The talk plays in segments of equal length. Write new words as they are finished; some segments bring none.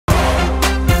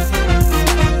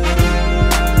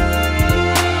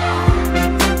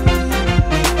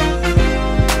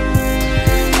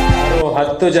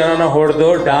10 ಜನನ ಹೊಡೆದು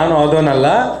ಡಾನ್ ಆದೋನಲ್ಲ,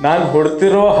 ನಾನು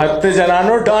ಹೊಡ್ತಿರೋ 10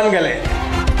 ಜನನು ಡಾನ್ಗಳೇ.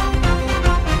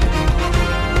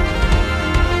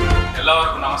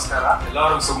 ಎಲ್ಲರಿಗೂ ನಮಸ್ಕಾರ,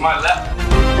 ಎಲ್ಲರಿಗೂ ಸುಮ್ಮ ಅಲ್ಲ.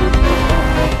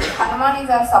 Hanuman is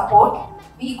our support.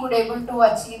 We could able to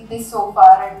achieve this so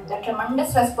far, and the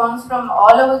tremendous response from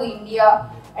all over the India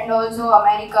and also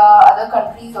America, other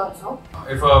countries also.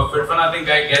 If a fit for nothing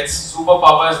guy gets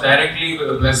superpowers directly with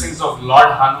the blessings of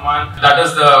Lord Hanuman, that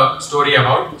is the story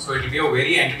about. So it will be a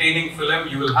very entertaining film.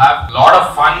 You will have a lot of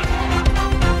fun.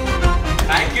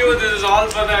 Thank you. This is all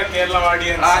for the Kerala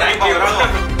audience. Thank you.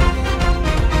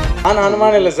 ನಾನು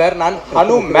ಹನುಮಾನ್ ಇಲ್ಲ sir, ನಾನು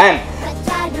ಹನುಮ್ಯಾನ್.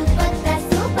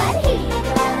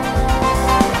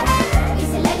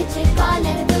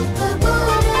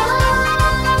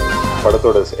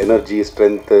 படத்தோட energy,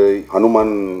 strength,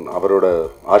 Hanuman அவரோட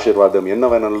ஆசீர்வாதம் என்ன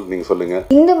வேணாலும் நீங்கள் சொல்லுங்கள்.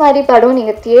 இந்த மாதிரி படம்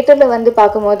நீங்கள் தியேட்டரில் வந்து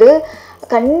பார்க்கும்போது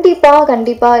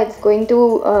கண்டிப்பாக இட்ஸ் கோயிங் டு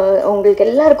உங்களுக்கு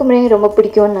எல்லாருக்குமே ரொம்ப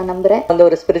பிடிக்கும்னு நான் நம்புகிறேன். வந்து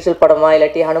ஒரு ஸ்பிரிச்சுவல் படமா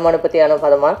இல்லாட்டி ஹனுமானை பற்றியான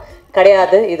படமா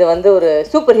கிடையாது, இது வந்து ஒரு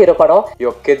சூப்பர் ஹீரோ படம்.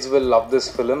 Your kids will love this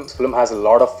film. This film has a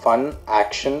lot of fun,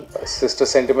 action, sister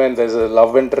sentiment, there's a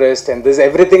love interest, and there's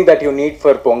everything that you need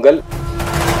for Pongal.